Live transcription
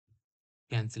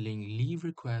Canceling leave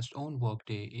request on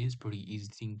Workday is pretty easy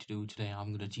thing to do. Today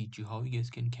I'm gonna teach you how you guys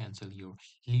can cancel your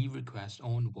leave request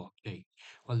on Workday.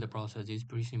 Well, the process is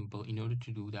pretty simple. In order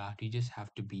to do that, you just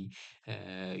have to be,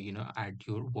 at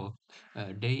your work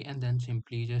day, and then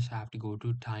simply just have to go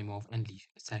to time off and leave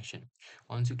section.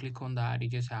 Once you click on that, you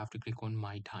just have to click on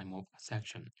my time off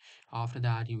section. After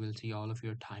that, you will see all of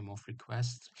your time off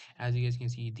requests. As you guys can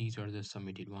see, these are the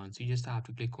submitted ones. You just have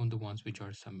to click on the ones which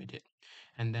are submitted,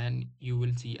 and then you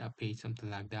will see a page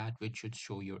something like that which should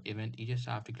show your event. You just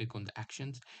have to click on the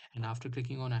actions, and after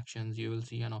clicking on actions you will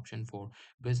see an option for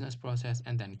business process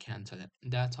and then cancel it.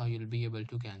 That's how you'll be able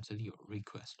to cancel your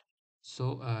request.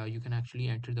 So you can actually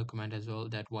enter the comment as well,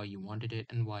 that why you wanted it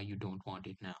and why you don't want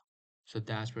it now. So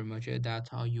that's pretty much it. That's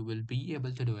how you will be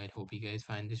able to do it. Hope you guys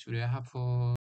find this video helpful.